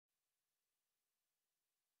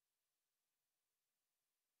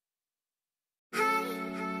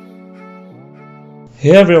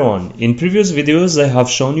Hey everyone, in previous videos I have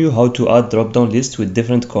shown you how to add drop-down lists with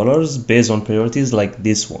different colors based on priorities like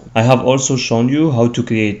this one. I have also shown you how to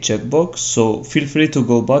create checkbox, so feel free to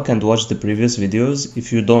go back and watch the previous videos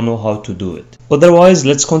if you don't know how to do it. Otherwise,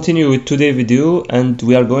 let's continue with today's video and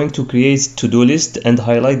we are going to create to-do list and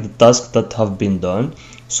highlight the tasks that have been done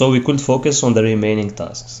so we could focus on the remaining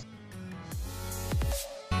tasks.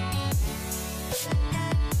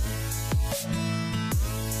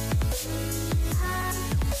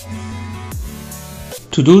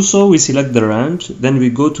 To do so, we select the range, then we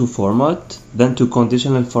go to Format, then to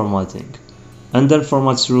Conditional Formatting. Under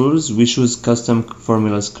Formats Rules, we choose Custom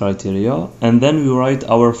Formulas Criteria, and then we write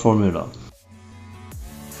our formula.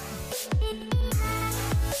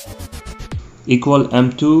 Equal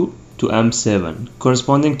M2 to M7,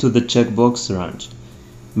 corresponding to the checkbox range.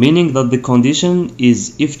 Meaning that the condition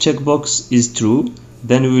is if checkbox is true,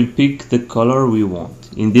 then we will pick the color we want.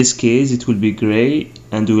 In this case, it will be gray,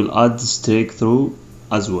 and we will add the streak through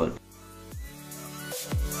as well.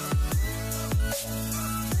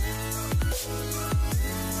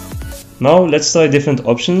 Now let's try different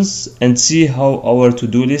options and see how our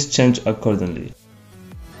to-do list change accordingly.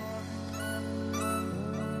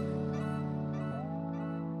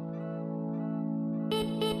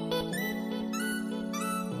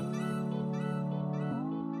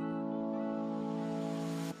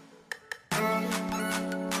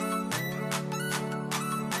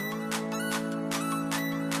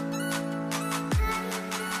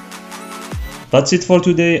 That's it for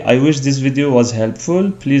today. I wish this video was helpful.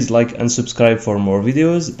 Please like and subscribe for more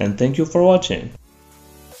videos and thank you for watching.